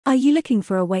Are you looking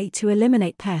for a way to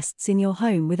eliminate pests in your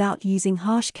home without using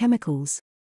harsh chemicals?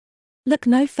 Look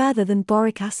no further than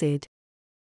boric acid.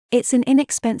 It's an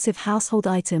inexpensive household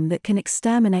item that can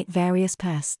exterminate various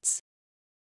pests.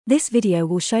 This video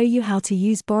will show you how to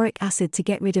use boric acid to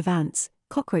get rid of ants,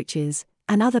 cockroaches,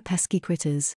 and other pesky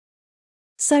critters.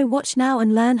 So watch now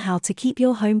and learn how to keep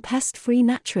your home pest-free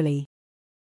naturally.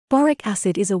 Boric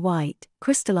acid is a white,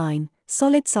 crystalline,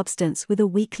 solid substance with a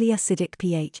weakly acidic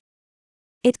pH.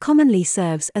 It commonly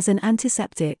serves as an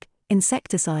antiseptic,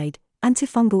 insecticide,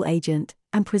 antifungal agent,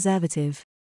 and preservative.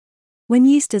 When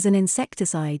used as an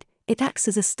insecticide, it acts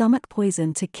as a stomach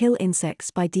poison to kill insects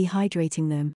by dehydrating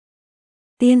them.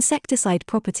 The insecticide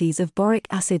properties of boric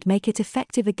acid make it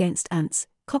effective against ants,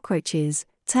 cockroaches,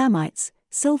 termites,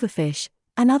 silverfish,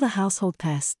 and other household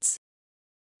pests.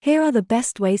 Here are the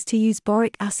best ways to use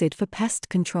boric acid for pest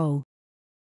control.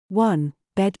 1.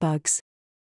 Bedbugs.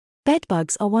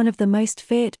 Bedbugs are one of the most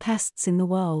feared pests in the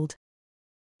world.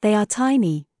 They are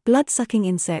tiny, blood-sucking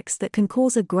insects that can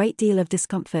cause a great deal of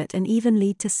discomfort and even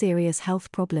lead to serious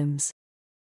health problems.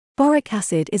 Boric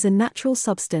acid is a natural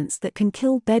substance that can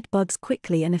kill bedbugs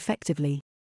quickly and effectively.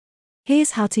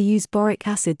 Here's how to use boric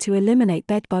acid to eliminate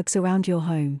bedbugs around your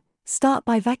home. Start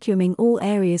by vacuuming all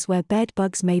areas where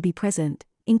bedbugs may be present,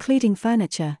 including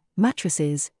furniture,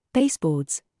 mattresses,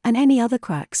 baseboards, and any other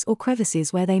cracks or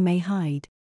crevices where they may hide.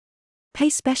 Pay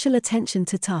special attention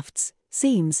to tufts,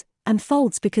 seams, and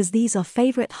folds because these are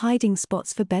favorite hiding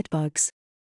spots for bedbugs.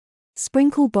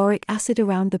 Sprinkle boric acid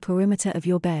around the perimeter of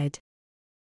your bed.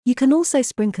 You can also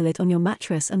sprinkle it on your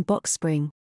mattress and box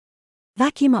spring.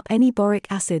 Vacuum up any boric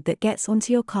acid that gets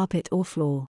onto your carpet or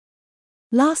floor.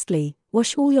 Lastly,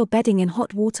 wash all your bedding in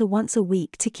hot water once a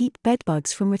week to keep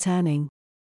bedbugs from returning.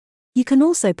 You can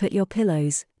also put your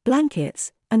pillows,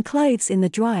 blankets, and clothes in the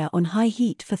dryer on high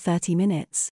heat for 30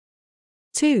 minutes.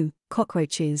 2.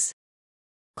 Cockroaches.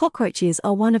 Cockroaches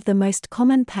are one of the most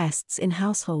common pests in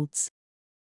households.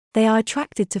 They are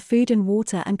attracted to food and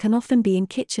water and can often be in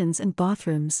kitchens and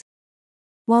bathrooms.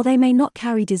 While they may not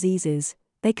carry diseases,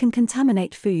 they can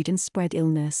contaminate food and spread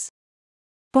illness.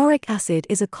 Boric acid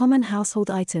is a common household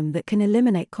item that can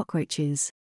eliminate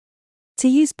cockroaches. To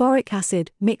use boric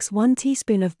acid, mix 1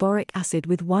 teaspoon of boric acid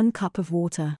with 1 cup of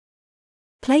water.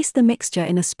 Place the mixture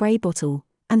in a spray bottle,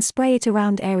 and spray it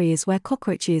around areas where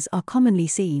cockroaches are commonly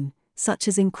seen, such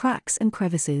as in cracks and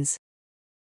crevices.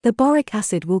 The boric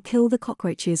acid will kill the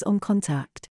cockroaches on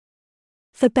contact.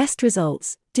 For best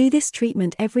results, do this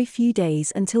treatment every few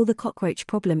days until the cockroach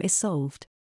problem is solved.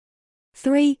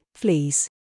 3. Fleas.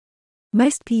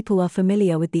 Most people are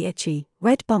familiar with the itchy,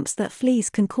 red bumps that fleas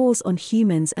can cause on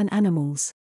humans and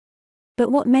animals.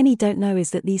 But what many don't know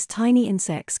is that these tiny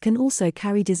insects can also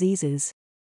carry diseases.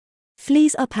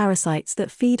 Fleas are parasites that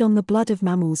feed on the blood of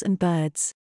mammals and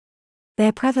birds. They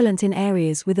are prevalent in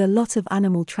areas with a lot of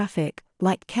animal traffic,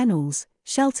 like kennels,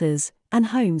 shelters, and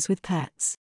homes with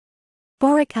pets.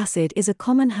 Boric acid is a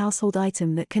common household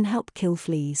item that can help kill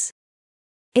fleas.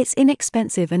 It's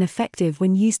inexpensive and effective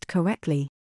when used correctly.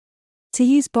 To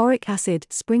use boric acid,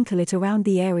 sprinkle it around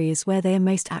the areas where they are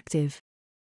most active.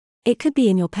 It could be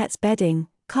in your pet's bedding,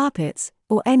 carpets,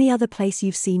 or any other place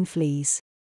you've seen fleas.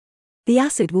 The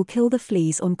acid will kill the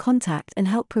fleas on contact and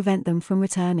help prevent them from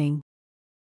returning.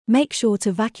 Make sure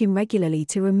to vacuum regularly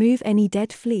to remove any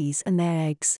dead fleas and their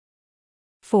eggs.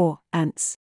 4.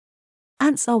 Ants.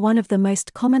 Ants are one of the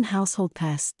most common household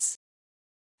pests.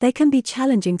 They can be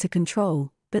challenging to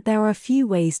control, but there are a few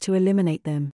ways to eliminate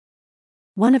them.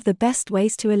 One of the best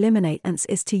ways to eliminate ants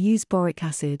is to use boric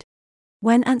acid.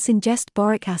 When ants ingest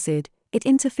boric acid, it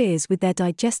interferes with their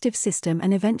digestive system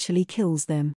and eventually kills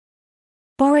them.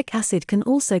 Boric acid can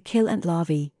also kill ant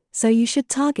larvae, so you should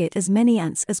target as many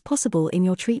ants as possible in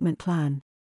your treatment plan.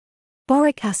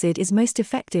 Boric acid is most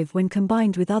effective when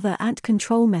combined with other ant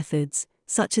control methods,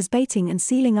 such as baiting and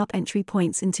sealing up entry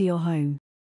points into your home.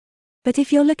 But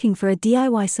if you're looking for a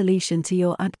DIY solution to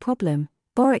your ant problem,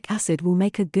 boric acid will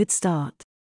make a good start.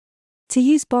 To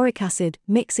use boric acid,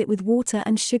 mix it with water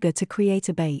and sugar to create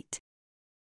a bait.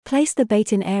 Place the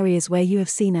bait in areas where you have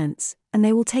seen ants, and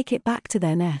they will take it back to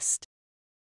their nest.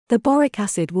 The boric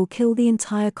acid will kill the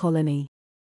entire colony.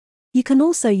 You can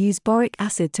also use boric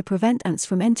acid to prevent ants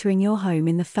from entering your home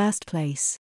in the first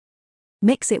place.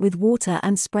 Mix it with water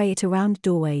and spray it around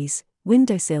doorways,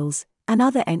 windowsills, and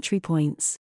other entry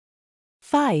points.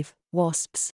 5.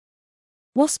 Wasps.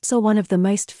 Wasps are one of the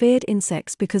most feared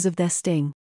insects because of their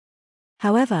sting.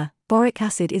 However, boric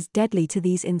acid is deadly to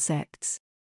these insects.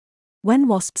 When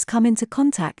wasps come into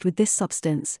contact with this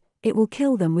substance, it will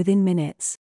kill them within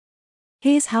minutes.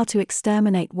 Here's how to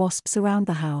exterminate wasps around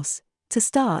the house. To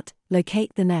start,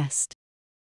 locate the nest.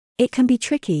 It can be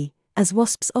tricky, as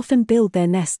wasps often build their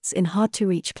nests in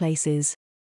hard-to-reach places.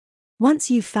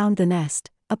 Once you've found the nest,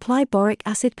 apply boric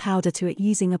acid powder to it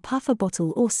using a puffer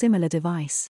bottle or similar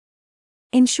device.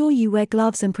 Ensure you wear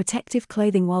gloves and protective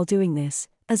clothing while doing this,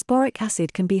 as boric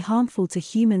acid can be harmful to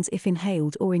humans if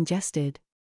inhaled or ingested.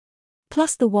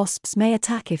 Plus, the wasps may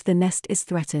attack if the nest is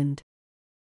threatened.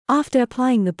 After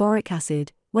applying the boric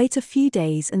acid, wait a few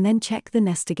days and then check the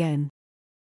nest again.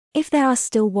 If there are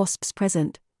still wasps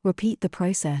present, repeat the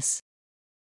process.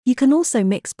 You can also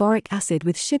mix boric acid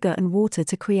with sugar and water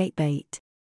to create bait.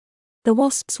 The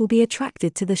wasps will be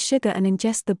attracted to the sugar and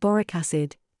ingest the boric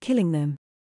acid, killing them.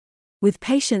 With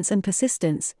patience and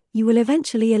persistence, you will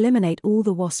eventually eliminate all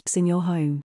the wasps in your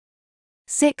home.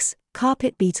 6.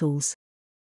 Carpet beetles.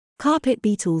 Carpet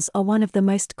beetles are one of the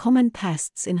most common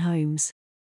pests in homes.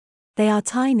 They are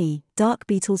tiny, dark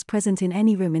beetles present in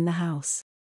any room in the house.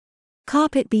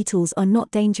 Carpet beetles are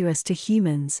not dangerous to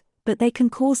humans, but they can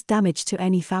cause damage to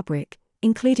any fabric,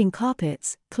 including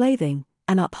carpets, clothing,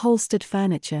 and upholstered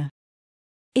furniture.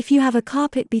 If you have a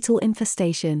carpet beetle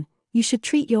infestation, you should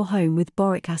treat your home with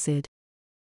boric acid.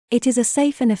 It is a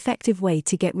safe and effective way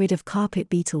to get rid of carpet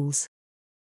beetles.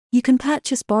 You can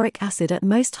purchase boric acid at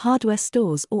most hardware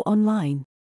stores or online.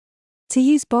 To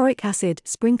use boric acid,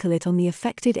 sprinkle it on the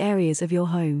affected areas of your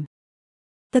home.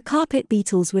 The carpet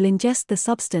beetles will ingest the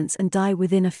substance and die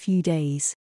within a few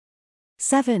days.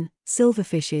 7.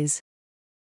 Silverfishes.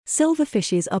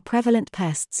 Silverfishes are prevalent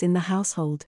pests in the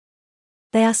household.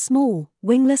 They are small,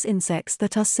 wingless insects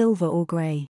that are silver or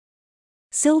gray.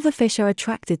 Silverfish are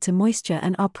attracted to moisture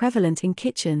and are prevalent in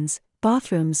kitchens,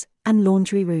 bathrooms, and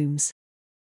laundry rooms.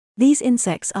 These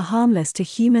insects are harmless to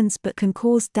humans but can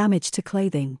cause damage to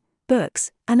clothing,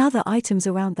 books, and other items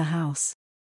around the house.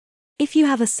 If you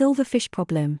have a silverfish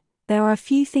problem, there are a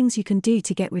few things you can do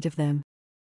to get rid of them.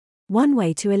 One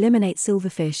way to eliminate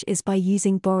silverfish is by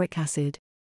using boric acid.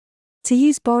 To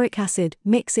use boric acid,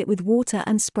 mix it with water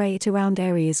and spray it around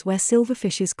areas where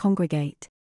silverfishes congregate.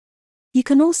 You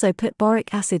can also put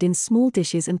boric acid in small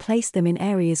dishes and place them in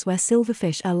areas where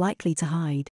silverfish are likely to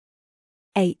hide.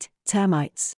 8.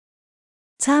 Termites.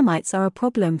 Termites are a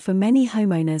problem for many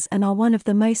homeowners and are one of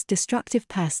the most destructive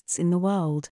pests in the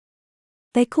world.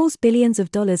 They cause billions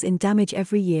of dollars in damage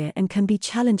every year and can be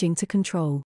challenging to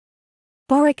control.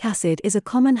 Boric acid is a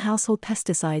common household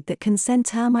pesticide that can send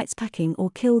termites packing or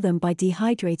kill them by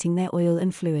dehydrating their oil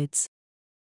and fluids.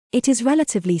 It is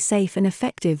relatively safe and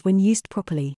effective when used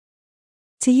properly.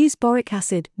 To use boric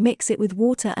acid, mix it with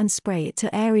water and spray it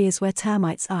to areas where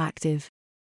termites are active.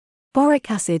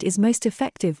 Boric acid is most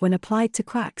effective when applied to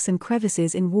cracks and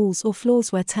crevices in walls or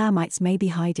floors where termites may be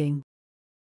hiding.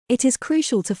 It is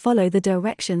crucial to follow the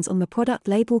directions on the product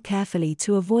label carefully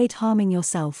to avoid harming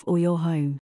yourself or your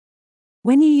home.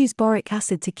 When you use boric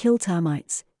acid to kill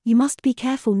termites, you must be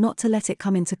careful not to let it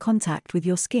come into contact with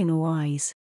your skin or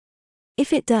eyes.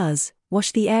 If it does,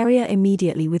 wash the area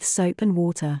immediately with soap and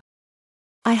water.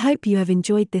 I hope you have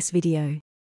enjoyed this video.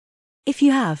 If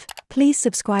you have, please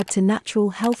subscribe to Natural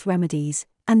Health Remedies,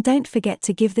 and don't forget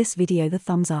to give this video the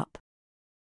thumbs up.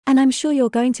 And I'm sure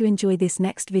you're going to enjoy this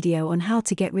next video on how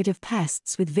to get rid of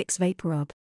pests with Vicks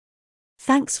VapoRub.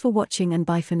 Thanks for watching and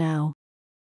bye for now.